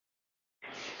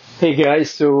Hey guys,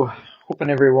 so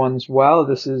hoping everyone's well.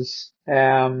 This is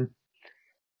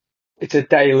it's a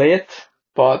day late,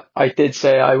 but I did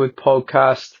say I would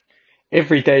podcast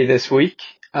every day this week,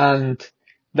 and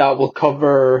that will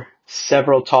cover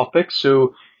several topics.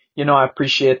 So, I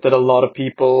appreciate that a lot of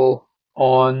people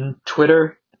on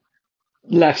Twitter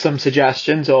left some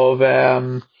suggestions of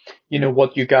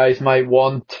what you guys might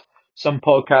want some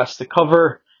podcasts to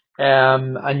cover.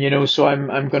 So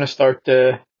I'm gonna start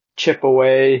to chip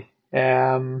away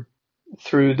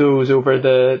through those over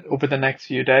the next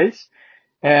few days.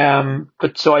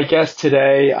 But so I guess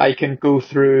today I can go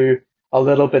through a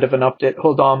little bit of an update.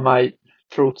 Hold on, my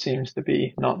throat seems to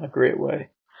be not in a great way.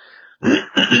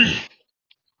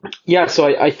 Yeah, so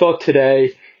I thought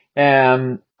today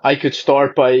I could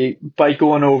start by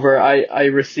going over. I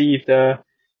received an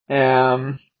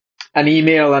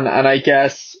email, and I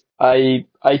guess I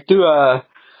do a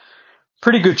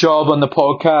pretty good job on the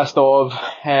podcast of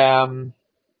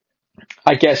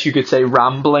I guess you could say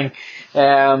rambling,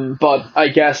 but I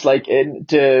guess like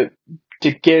to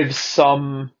give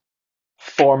some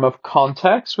form of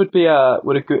context would be a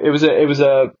good. It was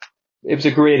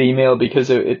a great email because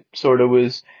it sort of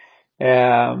was.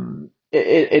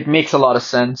 It makes a lot of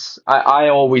sense. I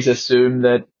always assume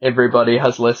that everybody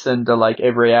has listened to like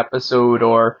every episode,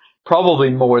 or probably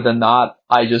more than that.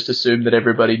 I just assume that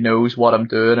everybody knows what I'm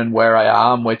doing and where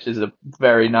I am, which is a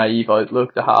very naive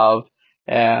outlook to have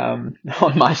on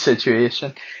my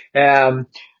situation. But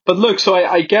look, so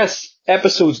I guess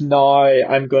episodes now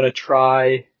I'm gonna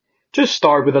try just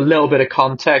start with a little bit of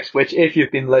context, which if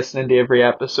you've been listening to every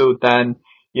episode, then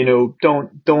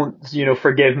don't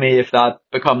forgive me if that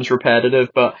becomes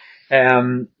repetitive. But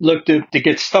look, to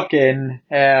get stuck in,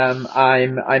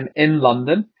 I'm in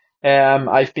London.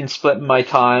 I've been splitting my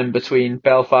time between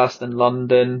Belfast and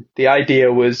London. The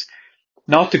idea was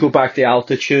not to go back to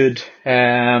altitude,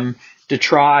 to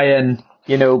try and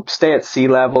stay at sea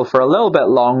level for a little bit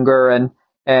longer,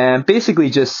 and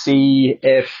basically just see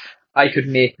if I could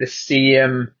make the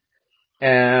same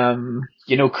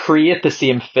create the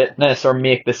same fitness or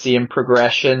make the same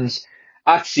progressions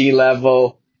at sea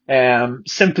level,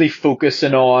 simply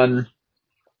focusing on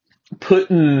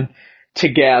putting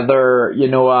together,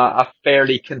 a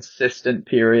fairly consistent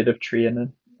period of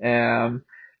training.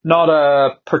 Not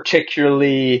a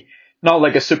particularly, not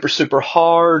like a super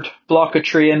hard block of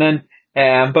training,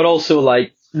 but also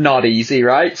like not easy,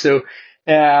 right? So,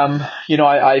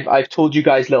 I've told you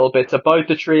guys little bits about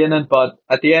the training, but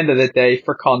at the end of the day,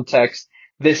 for context,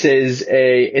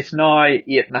 it's now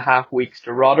 8.5 weeks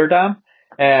to Rotterdam.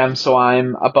 So I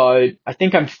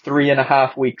think I'm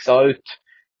 3.5 weeks out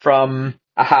from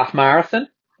a half marathon.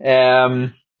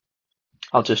 Um,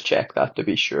 I'll just check that to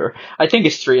be sure. I think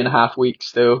it's 3.5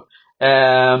 weeks though.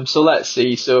 So let's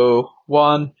see. So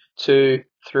 1, 2,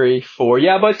 3, 4.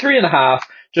 Yeah, about 3.5,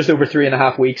 just over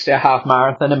 3.5 weeks to a half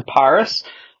marathon in Paris.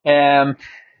 Um,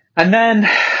 and then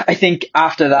I think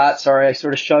after that, sorry, I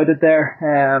sort of shouted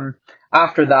there.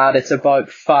 After that, it's about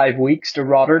 5 weeks to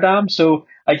Rotterdam. So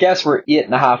I guess we're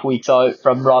 8.5 weeks out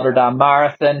from Rotterdam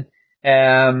Marathon.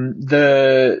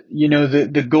 The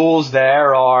goals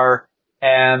there are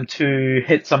to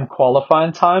hit some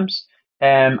qualifying times.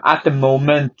 At the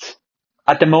moment,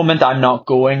 I'm not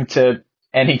going to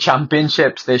any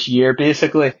championships this year,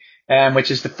 basically,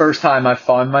 which is the first time I've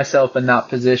found myself in that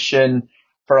position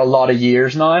for a lot of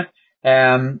years now.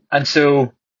 And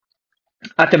so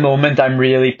at the moment, I'm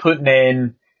really putting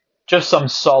in just some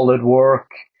solid work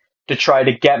to try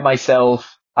to get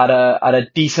myself at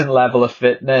a decent level of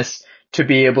fitness to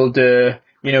be able to,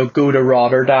 go to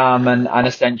Rotterdam and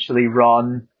essentially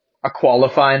run a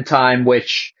qualifying time,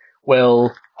 which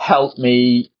will help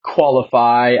me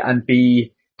qualify and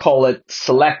be, call it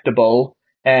selectable,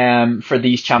 for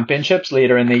these championships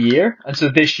later in the year. And so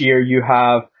this year you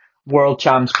have World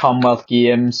Champs, Commonwealth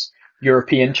Games,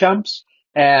 European Champs.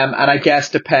 And I guess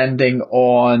depending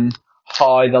on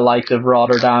how the likes of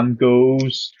Rotterdam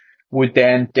goes would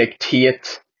then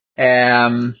dictate,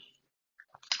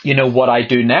 what I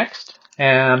do next.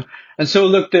 And so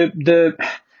look, the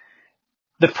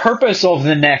purpose of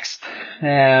the next,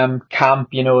 camp,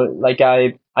 like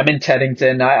I'm in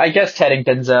Teddington. I guess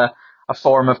Teddington's a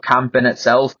form of camp in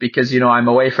itself because, I'm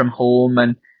away from home,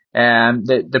 and,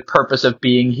 the purpose of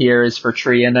being here is for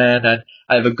training, and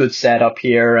I have a good setup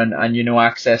here, and,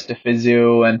 access to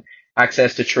physio and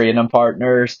access to training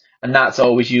partners, and that's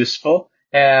always useful.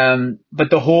 But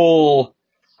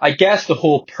I guess the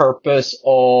whole purpose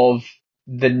of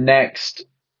the next,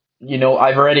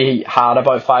 I've already had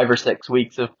about 5 or 6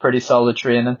 weeks of pretty solid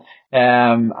training.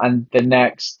 And the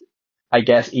next, I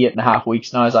guess, 8.5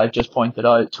 weeks now, as I've just pointed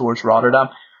out, towards Rotterdam.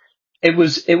 it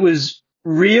was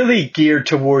really geared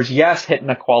towards, yes, hitting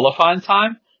a qualifying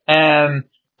time,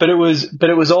 but it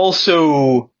was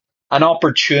also an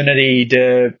opportunity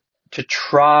to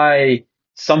try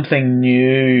something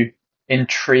new in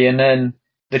training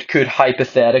that could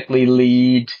hypothetically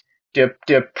lead to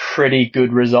a pretty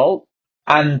good result.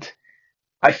 And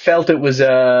I felt it was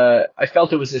a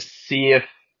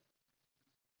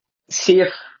safe,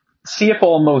 safe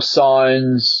almost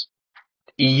sounds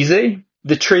easy.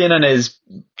 The training is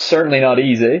certainly not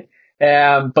easy,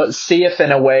 but safe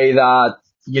in a way that,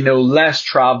 less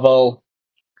travel,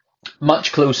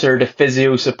 much closer to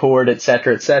physio support,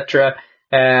 etc., etc.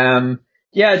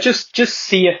 Yeah, just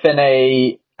safe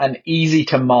in an easy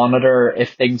to monitor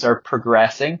if things are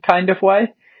progressing kind of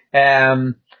way.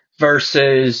 Um,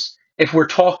 Versus if we're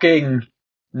talking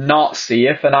not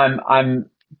safe, and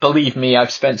believe me,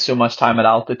 I've spent so much time at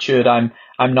altitude. I'm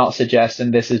not suggesting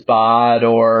this is bad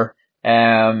or,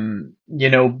 unsafe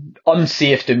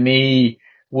to me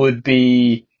would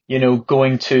be,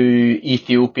 going to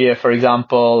Ethiopia, for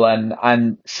example,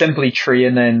 and simply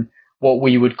training what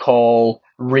we would call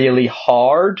really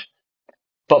hard,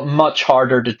 but much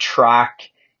harder to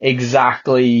track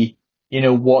exactly,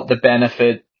 what the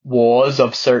benefit was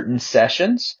of certain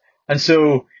sessions. And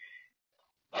so,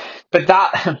 but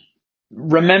that,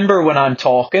 remember when I'm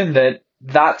talking that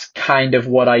that's kind of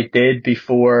what I did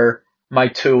before my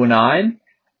 209.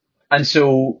 And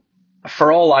so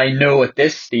for all I know at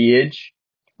this stage,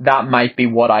 that might be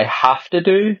what I have to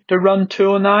do to run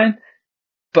 209,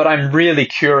 but I'm really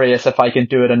curious if I can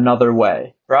do it another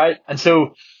way, right? And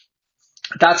so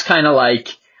that's kind of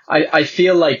like, I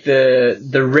feel like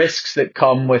the risks that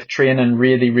come with training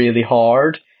really, really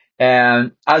hard.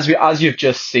 And as you've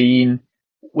just seen,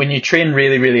 when you train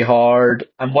really, really hard,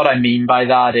 and what I mean by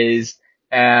that is,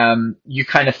 you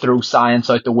kind of throw science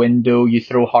out the window, you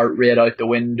throw heart rate out the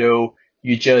window,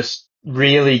 you just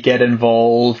really get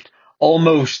involved.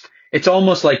 It's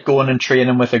almost like going and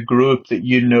training with a group that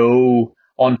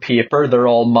on paper, they're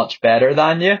all much better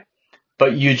than you,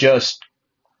 but you just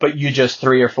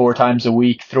 3 or 4 times a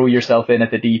week throw yourself in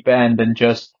at the deep end and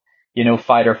just,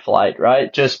 fight or flight,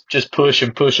 right? Just push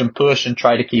and push and push and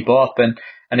try to keep up. And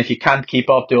if you can't keep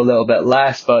up, do a little bit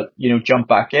less, but, jump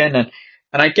back in. And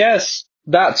I guess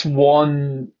that's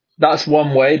one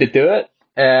way to do it.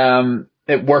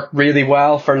 It worked really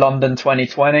well for London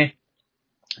 2020.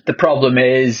 The problem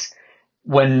is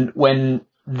when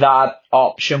that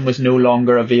option was no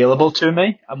longer available to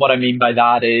me. And what I mean by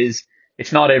that is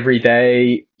it's not every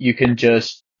day you can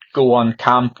just go on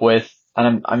camp with,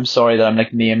 and I'm sorry that I'm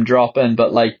like name dropping,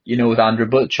 but like, with Andrew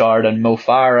Butchart and Mo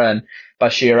Farah and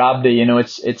Bashir Abdi,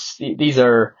 these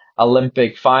are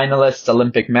Olympic finalists,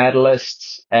 Olympic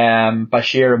medalists,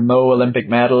 Bashir and Mo Olympic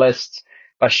medalists,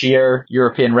 Bashir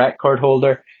European record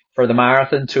holder for the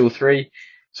marathon 203.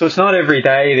 So it's not every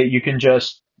day that you can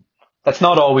that's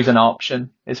not always an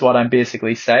option, is what I'm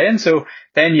basically saying. So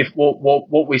then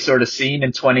what we sort of seen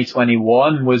in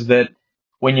 2021 was that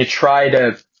when you try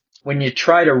to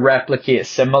replicate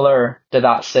similar to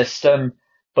that system,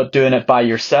 but doing it by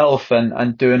yourself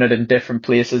and doing it in different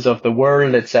places of the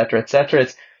world, et cetera,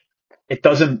 it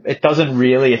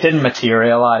didn't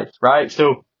materialize, right?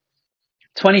 So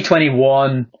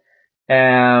 2021,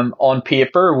 on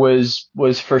paper was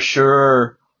for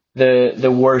sure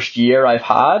the worst year I've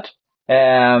had.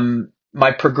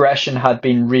 My progression had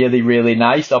been really, really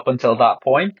nice up until that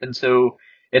point. And so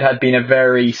it had been a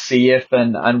very safe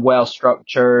and well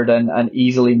structured and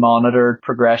easily monitored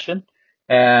progression.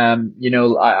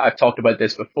 I've talked about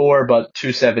this before, but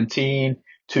 217,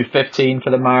 215 for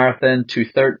the marathon,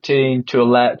 213,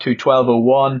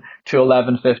 212.01,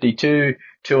 211.52,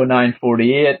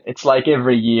 209.48. It's like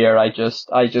every year I just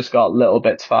got little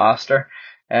bits faster.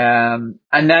 And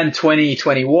then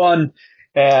 2021,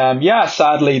 yeah,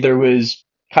 sadly there was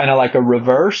kind of like a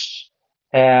reverse.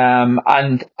 And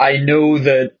I know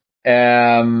the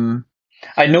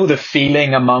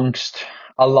feeling amongst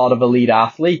a lot of elite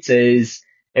athletes is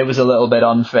it was a little bit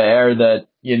unfair that,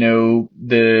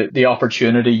 the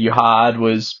opportunity you had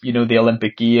was, the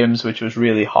Olympic Games, which was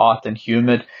really hot and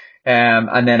humid.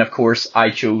 And then of course I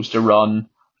chose to run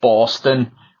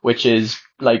Boston, which is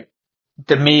like,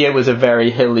 to me, it was a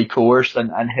very hilly course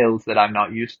and hills that I'm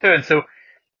not used to. And so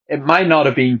it might not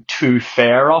have been two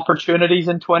fair opportunities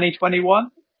in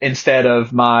 2021. Instead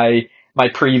of my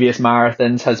previous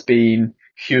marathons has been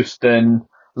Houston,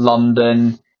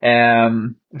 London,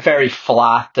 very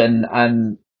flat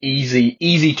and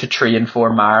easy to train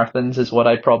for marathons is what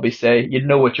I'd probably say. You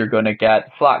know what you're going to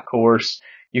get. Flat course.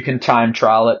 You can time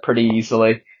trial it pretty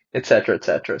easily, etc.,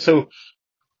 etc. So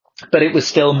but it was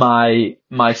still my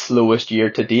slowest year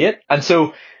to date. And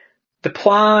so the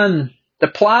plan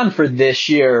for this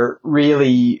year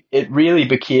really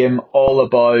became all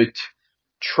about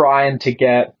trying to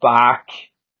get back,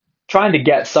 trying to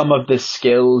get some of the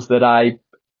skills that I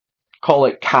call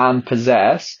it can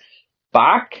possess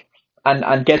back,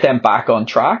 and get them back on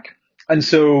track. And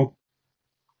so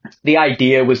the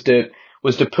idea was to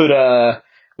put a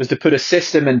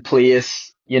system in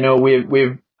place.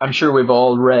 I'm sure we've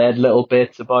all read little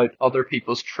bits about other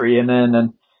people's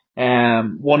training,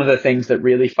 and one of the things that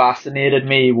really fascinated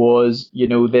me was,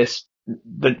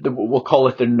 we'll call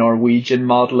it the Norwegian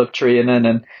model of training,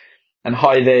 and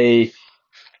how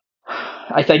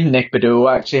I think Nick Bideau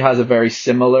actually has a very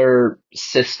similar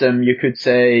system, you could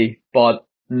say, but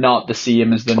not the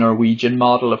same as the Norwegian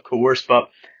model, of course. But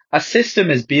a system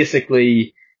is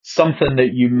basically something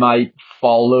that you might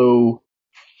follow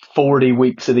 40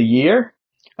 weeks of the year.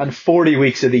 And 40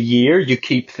 weeks of the year, you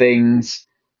keep things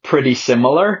pretty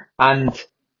similar. And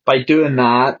by doing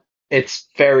that, it's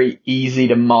very easy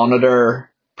to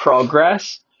monitor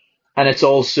progress. And it's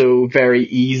also very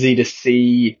easy to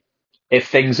see if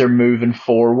things are moving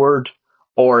forward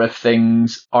or if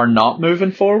things are not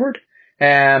moving forward.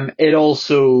 It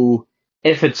also,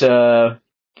 if it's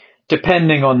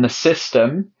depending on the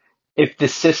system, if the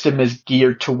system is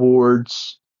geared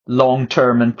towards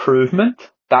long-term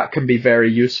improvement, that can be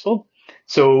very useful.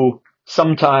 So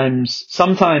sometimes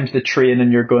the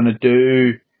training you're going to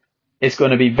do is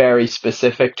going to be very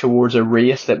specific towards a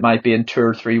race that might be in 2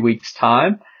 or 3 weeks'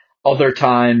 time. Other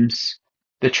times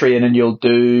the training you'll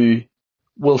do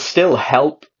will still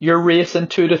help your race in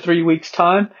 2 to 3 weeks'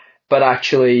 time, but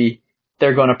actually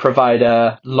they're going to provide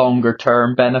a longer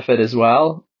term benefit as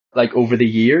well, like over the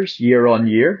years, year on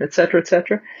year, etc.,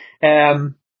 etc.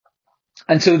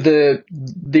 And so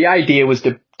the idea was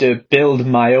to build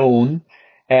my own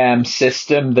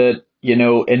system that,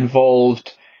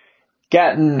 involved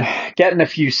getting a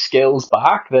few skills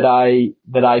back that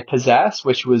I possess,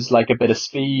 which was like a bit of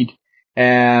speed.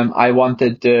 I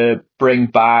wanted to bring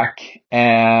back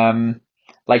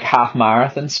like half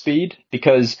marathon speed,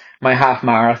 because my half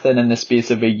marathon in the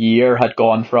space of a year had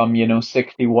gone from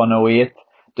 61:08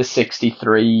 to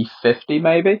 63:50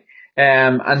 maybe.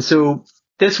 And so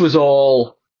this was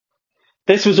all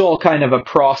kind of a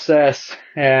process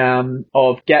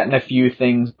of getting a few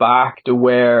things back to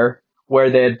where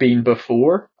they had been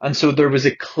before. And so there was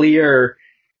a clear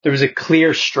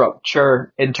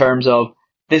structure in terms of,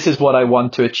 this is what I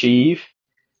want to achieve.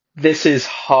 This is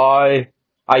how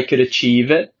I could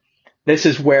achieve it. This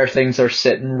is where things are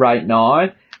sitting right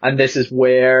now. And this is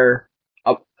where,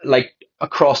 like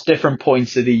across different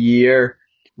points of the year,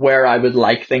 where I would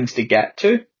like things to get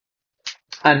to.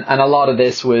 And a lot of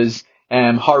this was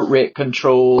heart rate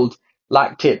controlled,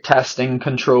 lactate testing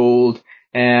controlled,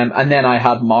 and then I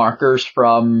had markers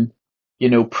from,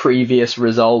 previous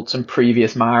results and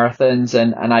previous marathons,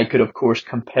 and I could of course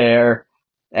compare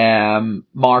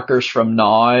markers from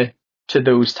now to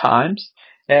those times.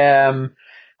 And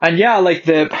yeah, like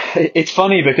it's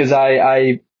funny because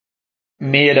I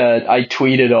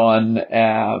tweeted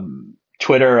on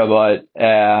Twitter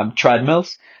about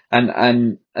treadmills,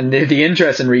 and the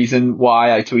interesting reason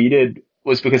why I tweeted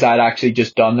was because I'd actually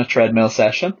just done a treadmill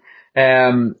session.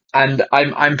 And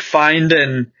I'm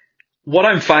finding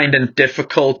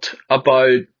difficult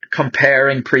about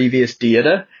comparing previous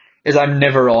data is I'm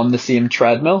never on the same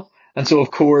treadmill. And so of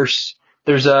course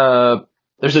there's a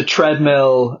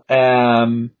treadmill,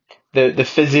 the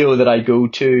physio that I go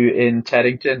to in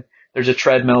Teddington, there's a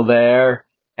treadmill there.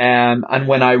 And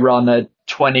when I run at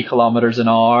 20 kilometers an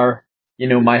hour,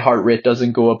 my heart rate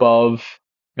doesn't go above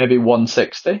maybe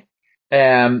 160.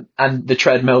 And the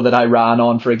treadmill that I ran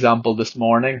on, for example, this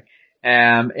morning,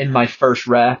 in my first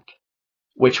rep,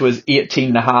 which was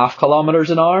 18.5 kilometers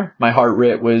an hour, my heart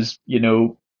rate was,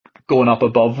 going up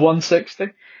above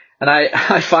 160. And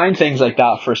I find things like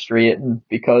that frustrating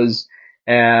because,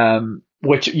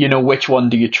 which one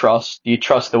do you trust? Do you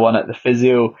trust the one at the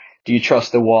physio? Do you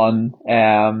trust the one,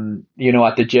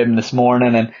 at the gym this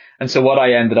morning? And so what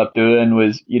I ended up doing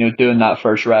was, doing that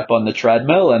first rep on the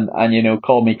treadmill, and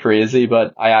call me crazy,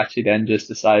 but I actually then just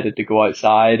decided to go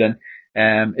outside, and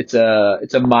it's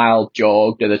a mild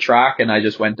jog to the track, and I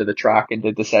just went to the track and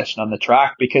did the session on the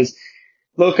track because,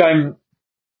 look,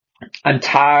 I'm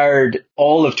tired.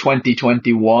 All of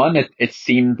 2021, it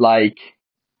seemed like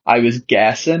I was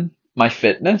guessing my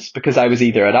fitness because I was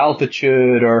either at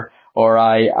altitude or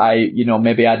I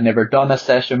maybe I'd never done a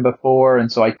session before,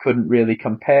 and so I couldn't really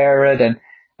compare it. And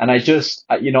I just,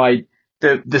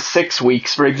 the 6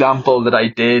 weeks, for example, that I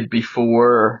did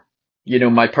before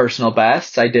my personal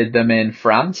bests, I did them in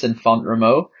France, in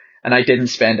Font-Romeu, and I didn't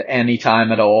spend any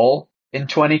time at all in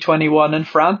 2021 in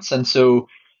France. And so,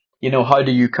 how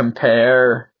do you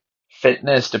compare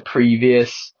fitness to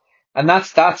previous? And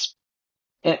that's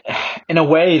in a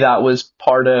way that was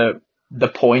part of the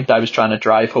point I was trying to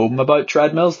drive home about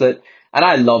treadmills. And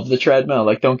I love the treadmill.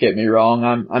 Like, don't get me wrong,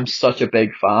 I'm such a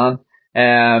big fan.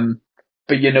 Um,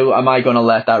 but am I going to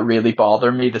let that really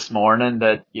bother me this morning?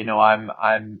 That I'm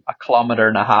a kilometer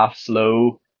and a half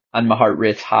slow and my heart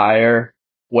rate's higher,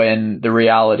 when the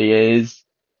reality is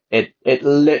it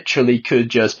literally could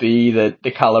just be that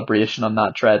the calibration on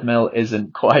that treadmill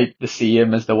isn't quite the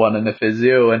same as the one in the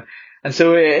physio. And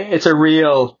so it's a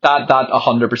real, that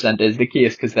 100% is the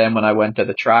case, because then when I went to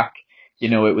the track,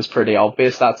 it was pretty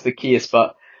obvious that's the case.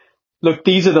 But look,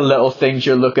 these are the little things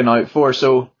you're looking out for.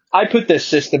 So I put this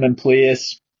system in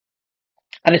place,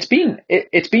 and it's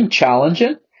been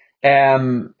challenging.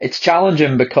 It's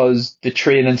challenging because the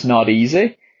training's not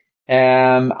easy.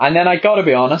 And then I gotta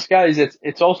be honest, guys,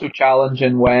 it's also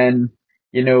challenging when,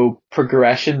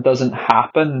 progression doesn't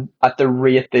happen at the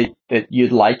rate that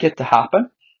you'd like it to happen.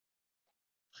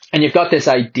 And you've got this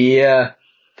idea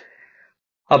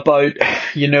about,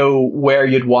 where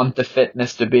you'd want the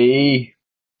fitness to be.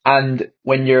 And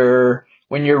when you're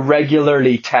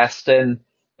regularly testing,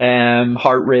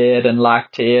 heart rate and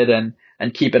lactate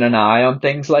and keeping an eye on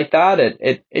things like that,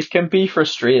 it can be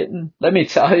frustrating. Let me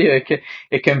tell you,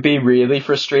 it can be really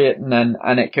frustrating,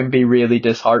 and it can be really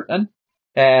disheartening.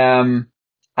 And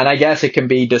I guess it can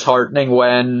be disheartening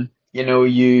when,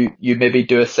 you maybe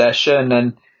do a session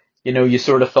and, you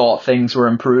sort of thought things were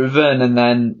improving, and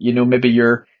then, maybe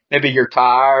you're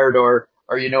tired, or,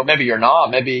 maybe you're not,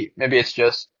 maybe it's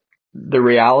just the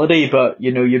reality, but,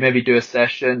 you maybe do a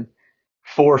session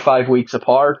 4 or 5 weeks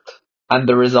apart and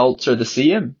the results are the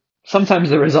same. Sometimes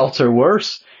the results are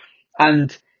worse,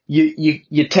 and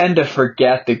you tend to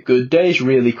forget the good days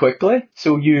really quickly.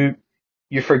 So you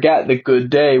forget the good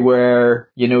day where,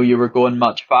 you were going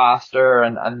much faster,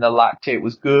 and the lactate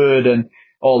was good and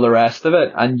all the rest of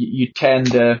it. And you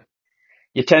tend to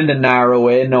narrow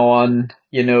in on,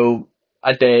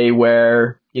 a day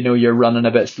where, you're running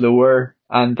a bit slower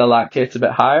and the lactate's a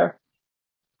bit higher.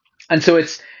 And so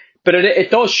but it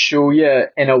does show you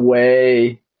in a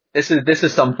way, this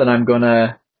is something I'm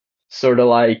gonna sort of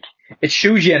like, it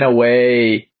shows you in a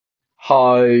way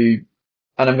how, and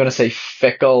I'm gonna say,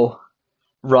 fickle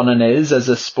running is as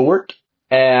a sport.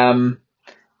 And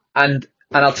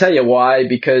I'll tell you why,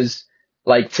 because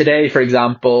like today, for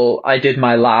example, I did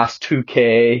my last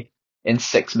 2K in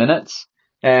 6 minutes.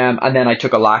 And then I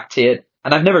took a lactate,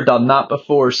 and I've never done that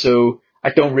before, so I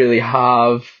don't really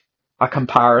have a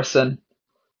comparison.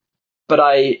 But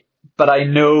I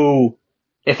know,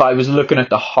 if I was looking at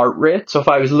the heart rate, so if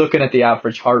I was looking at the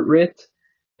average heart rate,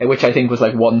 which I think was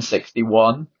like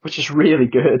 161, which is really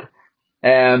good,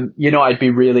 I'd be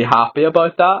really happy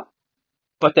about that.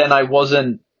 But then I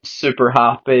wasn't super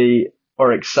happy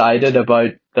or excited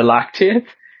about the lactate.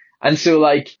 And so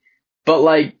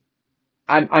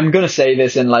I'm gonna say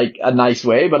this in like a nice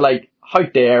way, but like, how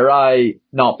dare I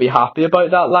not be happy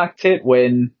about that lactate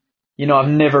when, I've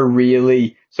never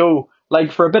really, so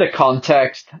like, for a bit of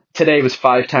context, today was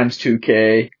 5 times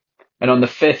 2K, and on the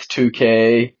fifth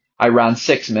 2K, I ran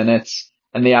 6 minutes,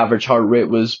 and the average heart rate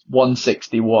was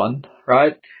 161,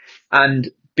 right? And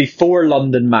before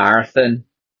London Marathon,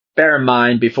 bear in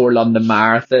mind, before London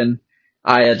Marathon,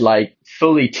 I had like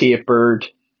fully tapered.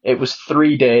 It was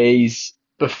 3 days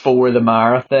before the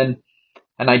marathon,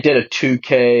 and I did a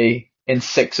 2K in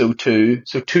 6:02,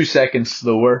 so 2 seconds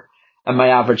slower, and my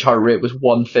average heart rate was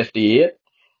 158.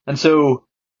 And so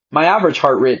my average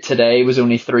heart rate today was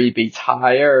only 3 beats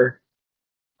higher.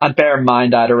 And bear in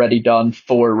mind, I'd already done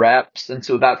 4 reps, and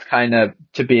so that's kind of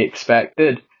to be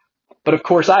expected. But of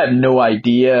course, I have no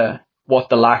idea what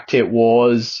the lactate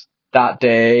was that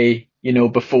day,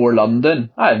 before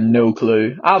London. I have no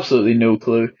clue, absolutely no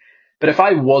clue. But if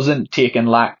I wasn't taking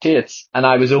lactates and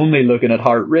I was only looking at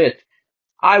heart rate,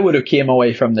 I would have came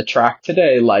away from the track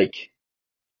today like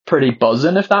pretty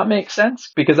buzzing, if that makes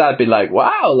sense, because I'd be like,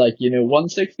 wow, like,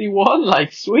 161,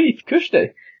 like, sweet,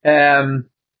 cushy. But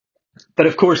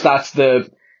of course, that's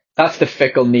the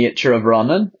fickle nature of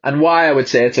running. And why I would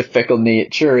say it's a fickle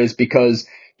nature is because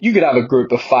you could have a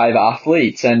group of 5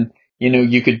 athletes, and,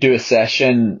 you could do a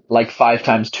session like 5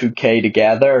 times 2K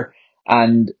together.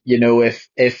 And,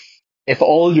 if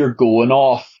all you're going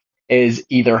off is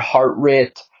either heart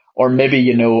rate, or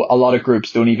maybe, a lot of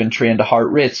groups don't even train to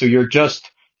heart rate. So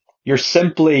you're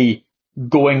simply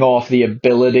going off the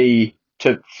ability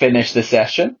to finish the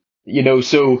session.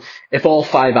 So if all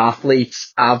 5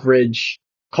 athletes average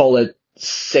call it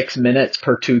 6 minutes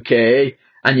per 2K,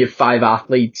 and you have 5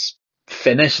 athletes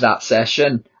finish that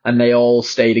session and they all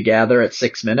stay together at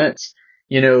 6 minutes.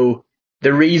 The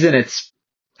reason it's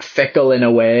fickle in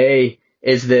a way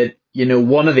is that,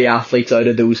 one of the athletes out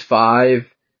of those 5,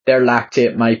 their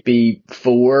lactate might be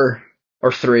 4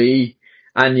 or 3,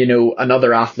 and,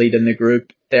 another athlete in the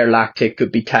group, their lactate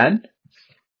could be 10.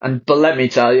 But let me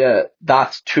tell you,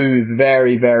 that's 2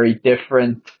 very, very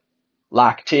different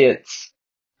lactates.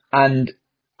 And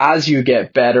as you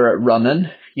get better at running,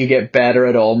 you get better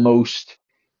at almost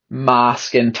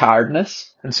masking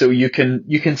tiredness. And so you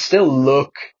can still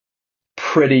look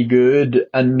pretty good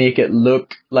and make it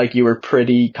look like you were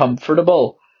pretty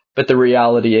comfortable. But the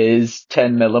reality is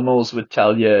 10 millimoles would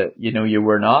tell you, you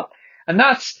were not. And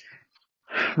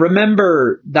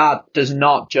remember, that's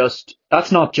not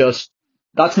the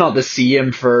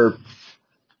same for,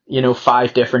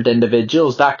 5 different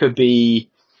individuals. That could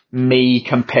be me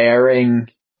comparing,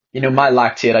 my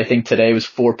lactate, I think today was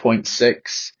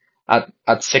 4.6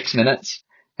 at 6 minutes.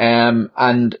 And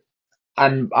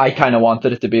I kind of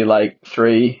wanted it to be like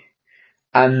 3.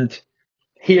 And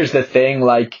here's the thing,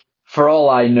 like, for all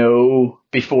I know,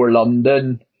 before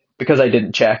London, because I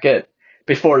didn't check it,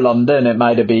 before London, it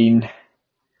might have been,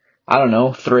 I don't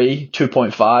know, 3,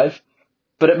 2.5,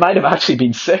 but it might have actually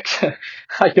been 6.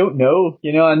 I don't know,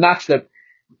 and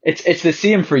it's the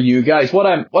same for you guys. What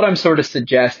I'm sort of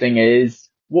suggesting is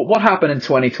what happened in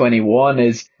 2021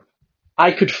 is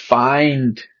I could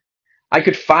find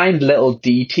little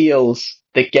details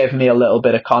that give me a little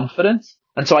bit of confidence.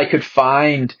 And so I could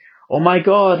find, oh my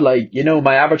God, like,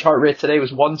 my average heart rate today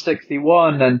was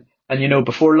 161 and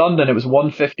before London it was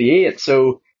 158.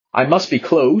 So I must be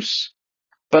close.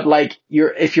 But like,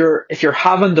 if you're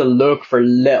having to look for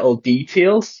little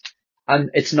details,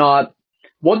 and it's not,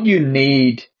 what you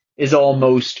need is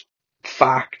almost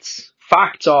facts.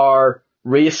 Facts are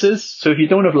races. So if you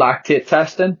don't have lactate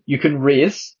testing, you can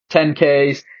race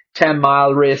 10Ks,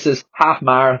 10-mile races, half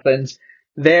marathons.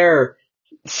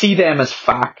 See them as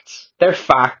facts. They're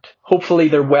fact. Hopefully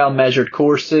they're well measured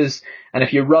courses. And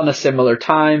if you run a similar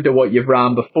time to what you've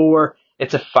ran before,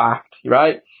 it's a fact,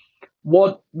 right?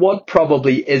 What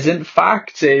probably isn't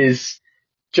facts is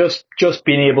just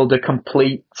being able to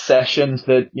complete sessions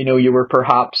that, you were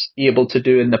perhaps able to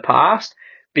do in the past.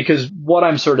 Because what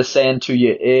I'm sort of saying to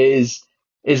you is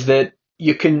that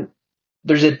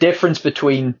there's a difference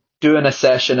between doing a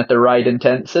session at the right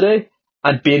intensity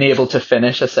and being able to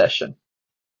finish a session.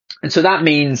 And so that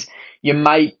means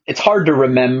it's hard to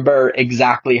remember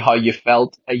exactly how you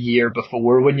felt a year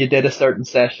before when you did a certain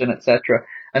session, etc.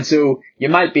 And so you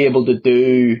might be able to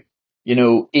do,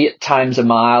 8 times a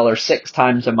mile or 6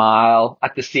 times a mile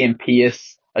at the same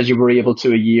pace as you were able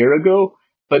to a year ago,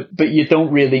 but you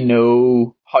don't really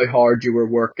know how hard you were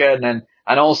working. And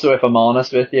also, if I'm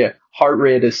honest with you, heart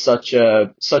rate is such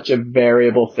a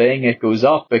variable thing. It goes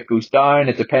up, it goes down.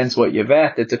 It depends what you've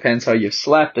ate. It depends how you've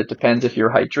slept. It depends if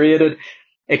you're hydrated.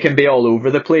 It can be all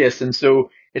over the place. And so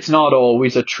it's not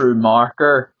always a true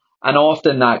marker. And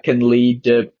often that can lead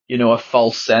to, a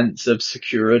false sense of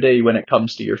security when it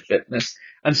comes to your fitness.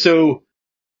 And so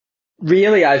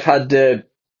really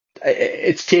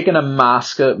it's taken a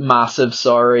massive,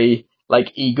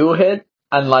 like ego hit,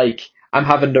 and like I'm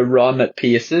having to run at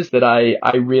paces that I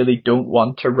really don't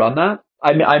want to run at.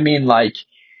 I mean like,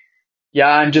 yeah,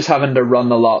 I'm just having to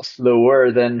run a lot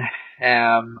slower than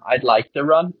I'd like to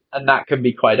run, and that can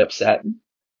be quite upsetting.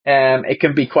 It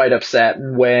can be quite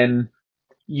upsetting when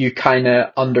you kind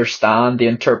of understand the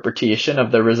interpretation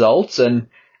of the results, and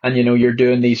you're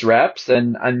doing these reps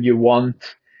and you want,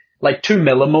 like, 2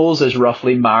 millimoles is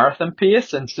roughly marathon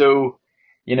pace. And so,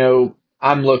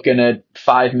 I'm looking at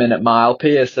 5-minute mile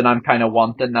pace and I'm kind of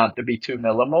wanting that to be 2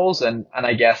 millimoles. And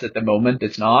I guess at the moment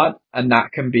it's not. And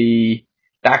that can be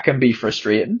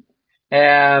frustrating.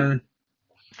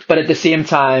 But at the same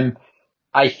time,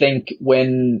 I think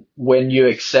when you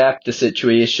accept the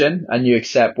situation and you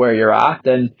accept where you're at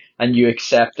and you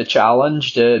accept the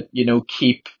challenge to,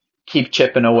 keep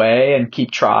chipping away and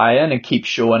keep trying and keep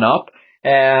showing up,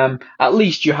 at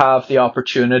least you have the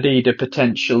opportunity to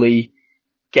potentially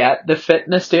get the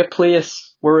fitness to a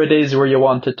place where it is where you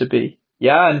want it to be.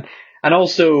 Yeah. And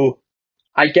also,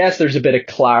 I guess there's a bit of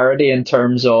clarity in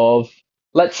terms of,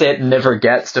 let's say it never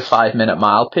gets to 5-minute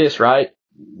mile pace, right?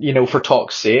 For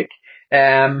talk's sake.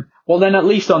 Well then at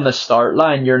least on the start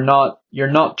line, you're not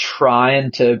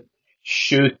trying to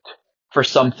shoot for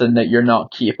something that you're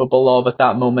not capable of at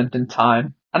that moment in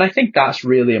time. And I think that's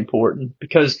really important,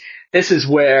 because this is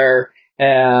where,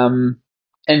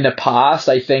 in the past,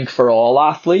 I think for all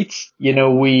athletes,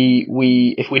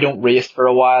 we if we don't race for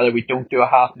a while, or we don't do a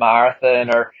half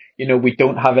marathon, or we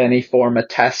don't have any form of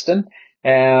testing,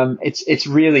 it's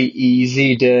really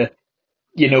easy to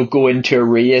go into a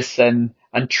race and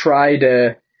try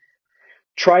to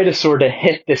sort of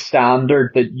hit the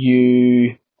standard that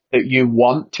you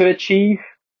want to achieve.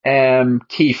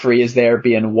 Key phrase there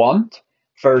being want,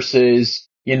 versus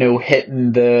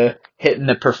hitting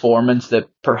the performance that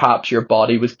perhaps your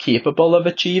body was capable of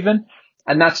achieving.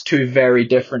 And that's two very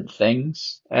different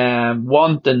things.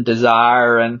 Want and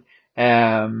desire,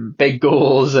 and big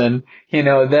goals, and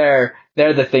they're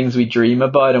the things we dream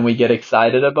about and we get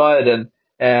excited about,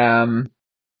 and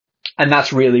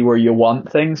that's really where you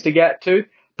want things to get to.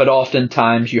 But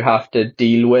oftentimes you have to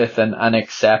deal with and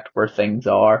accept where things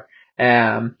are.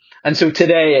 And so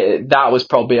today that was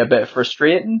probably a bit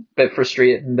frustrating, that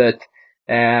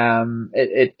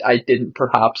I didn't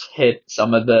perhaps hit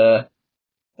some of the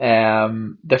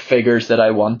figures that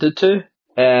I wanted to.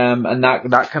 And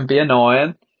that can be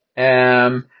annoying.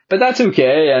 But that's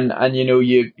okay. And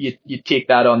you take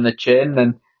that on the chin.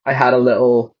 And I had a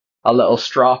little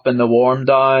strop in the warm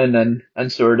down,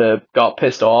 and sort of got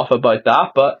pissed off about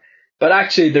that. But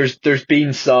actually there's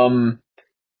been some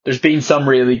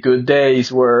really good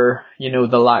days where, the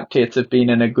lactates have been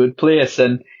in a good place.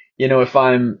 And, if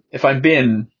I'm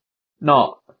being,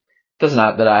 not, doesn't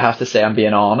have that I have to say I'm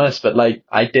being honest, but like,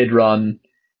 I did run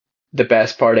the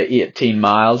best part of 18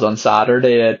 miles on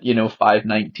Saturday at,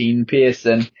 5:19 pace.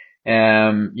 And,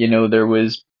 there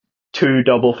was two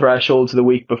double thresholds the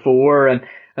week before.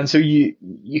 And so you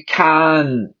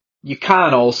can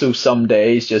also some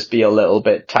days just be a little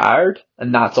bit tired,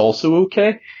 and that's also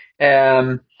okay.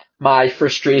 My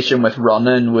frustration with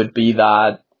running would be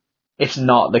that it's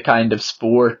not the kind of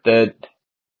sport that,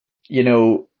 you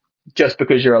know, just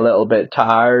because you're a little bit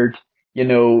tired,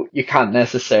 you can't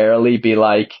necessarily be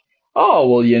like, oh,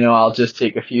 well, I'll just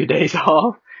take a few days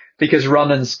off, because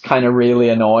running's kind of really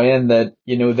annoying that,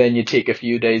 then you take a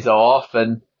few days off,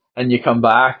 and you come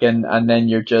back, and then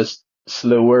you're just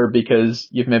slower because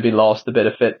you've maybe lost a bit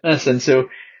of fitness. And so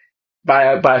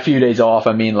by a few days off,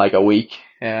 I mean like a week.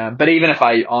 But even if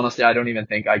honestly, I don't even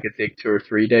think I could take 2 or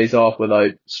 3 days off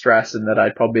without stressing that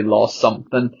I'd probably lost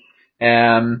something.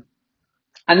 Um,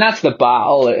 and that's the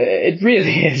battle. It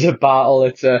really is a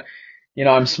battle.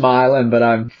 I'm smiling, but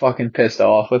I'm fucking pissed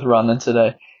off with running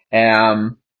today.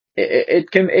 Um, it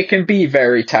can be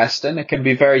very testing. It can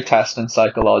be very testing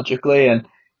psychologically, and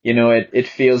it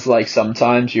feels like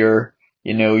sometimes you're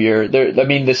there. I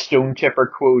mean, the stone chipper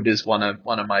quote is one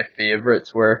of my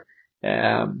favorites, where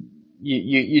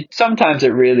you sometimes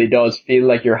it really does feel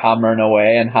like you're hammering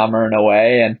away,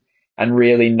 and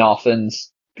really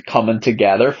nothing's coming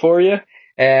together for you.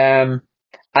 Um,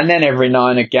 and then every now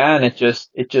and again it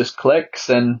just clicks,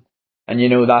 and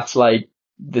that's like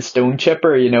the stone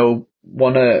chipper.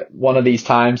 One of these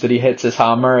times that he hits his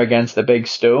hammer against the big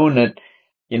stone,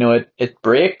 it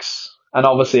breaks, and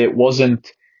obviously it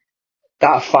wasn't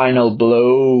that final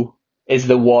blow is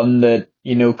the one that,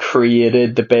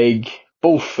 created the big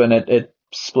boof, and it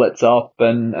splits up,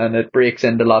 and it breaks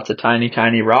into lots of tiny,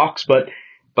 tiny rocks. But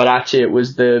actually it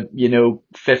was the,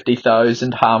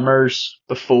 50,000 hammers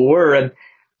before.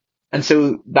 And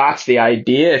so that's the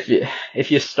idea.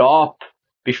 If you stop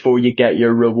before you get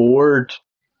your reward,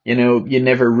 you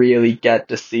never really get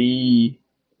to see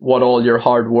what all your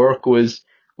hard work was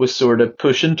sort of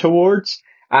pushing towards.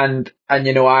 And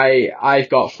I've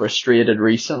got frustrated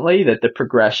recently that the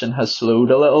progression has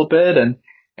slowed a little bit. And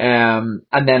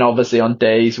then obviously on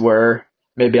days where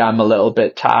maybe I'm a little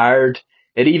bit tired,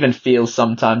 it even feels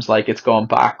sometimes like it's gone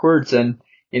backwards. And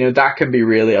that can be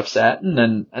really upsetting,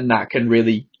 and that can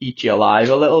really eat you alive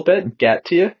a little bit and get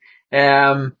to you.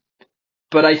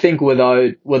 But I think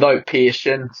without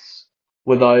patience,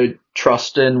 without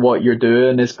trusting what you're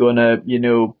doing is gonna,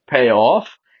 pay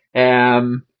off,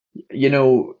 um, you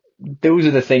know, those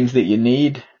are the things that you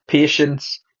need: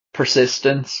 patience,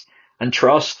 persistence, and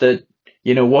trust that,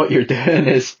 what you're doing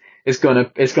is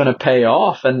gonna pay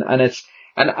off. And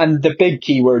the big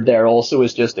key word there also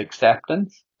is just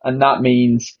acceptance. And that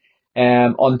means,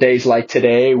 on days like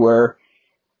today where,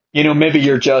 maybe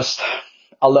you're just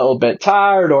a little bit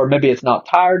tired, or maybe it's not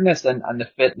tiredness, and the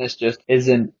fitness just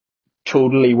isn't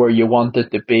totally where you want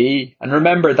it to be. And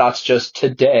remember, that's just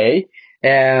today.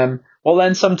 Well,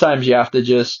 then sometimes you have to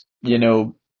just,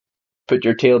 put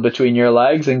your tail between your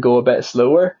legs and go a bit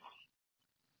slower.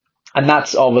 And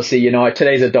that's obviously,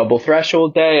 today's a double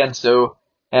threshold day. And so,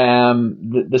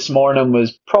 this morning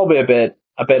was probably a bit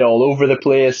all over the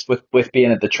place with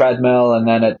being at the treadmill, and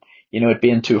then it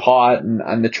being too hot,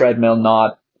 and the treadmill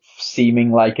not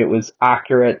seeming like it was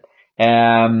accurate.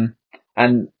 And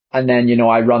then,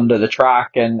 I run to the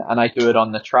track and I do it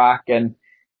on the track and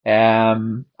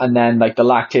then like the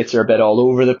lactates are a bit all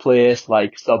over the place,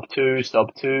 like sub 2,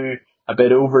 a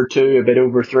bit over 2, a bit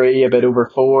over 3, a bit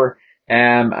over 4.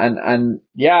 And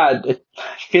yeah, it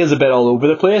feels a bit all over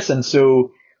the place. And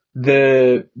so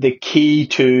the key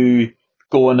to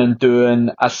going and doing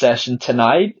a session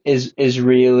tonight is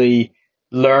really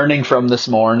learning from this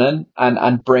morning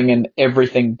and bringing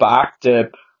everything back to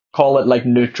call it like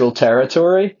neutral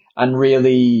territory and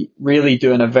really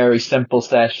doing a very simple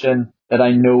session that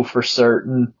I know for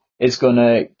certain is going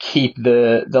to keep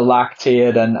the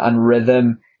lactate and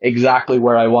rhythm exactly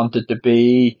where I want it to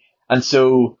be. And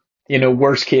so,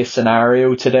 worst case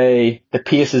scenario today, the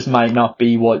paces might not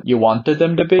be what you wanted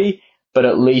them to be, but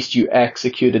at least you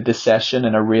executed the session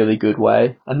in a really good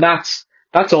way. And that's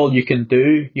all you can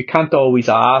do. You can't always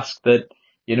ask that,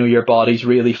 your body's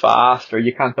really fast, or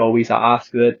you can't always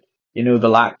ask that, the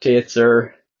lactates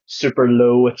are super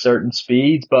low at certain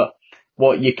speeds, but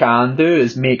what you can do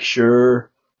is make sure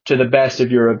to the best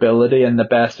of your ability and the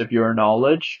best of your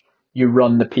knowledge, you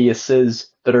run the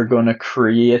paces that are going to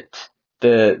create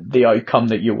the outcome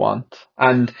that you want.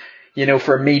 And,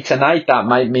 for me tonight, that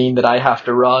might mean that I have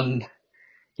to run,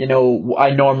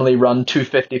 I normally run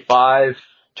 255,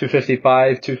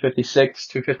 256,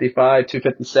 255,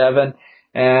 257.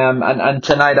 And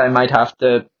tonight I might have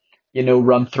to,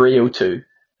 run 302,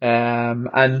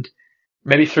 and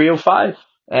maybe 305.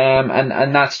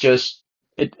 And that's just,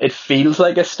 it feels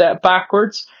like a step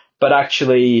backwards, but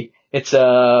actually it's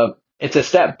a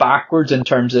step backwards in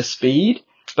terms of speed,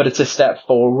 but it's a step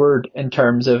forward in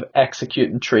terms of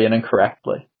executing training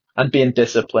correctly and being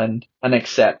disciplined and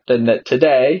accepting that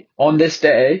today, on this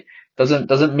day,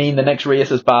 doesn't mean the next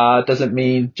race is bad,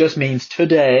 just means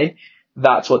today,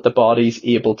 that's what the body's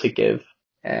able to give.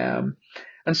 And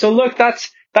so look,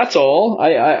 that's all.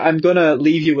 I'm gonna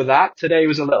leave you with that. Today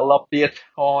was a little update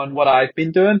on what I've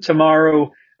been doing.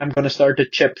 Tomorrow I'm gonna start to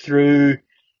chip through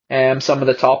some of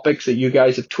the topics that you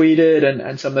guys have tweeted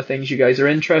and some of the things you guys are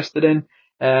interested in.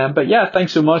 But yeah,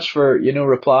 thanks so much for,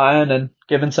 replying and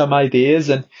giving some ideas,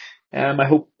 and I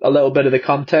hope a little bit of the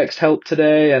context helped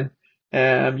today,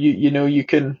 and you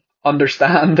can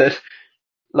understand that,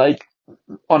 like,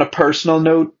 on a personal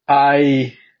note,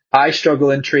 I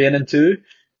struggle in training too.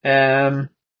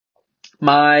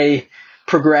 My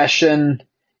progression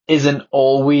isn't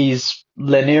always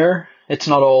linear. It's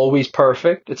not always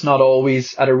perfect. It's not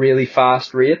always at a really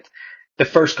fast rate. The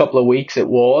first couple of weeks it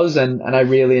was, and I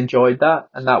really enjoyed that,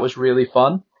 and that was really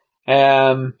fun.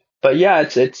 But yeah,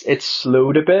 it's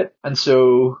slowed a bit, and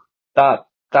so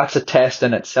that's a test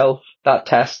in itself. That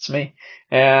tests me.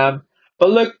 But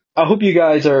look, I hope you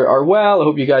guys are well. I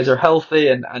hope you guys are healthy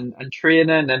and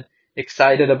training and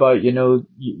excited about,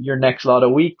 your next lot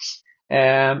of weeks.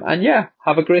 And yeah,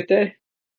 have a great day.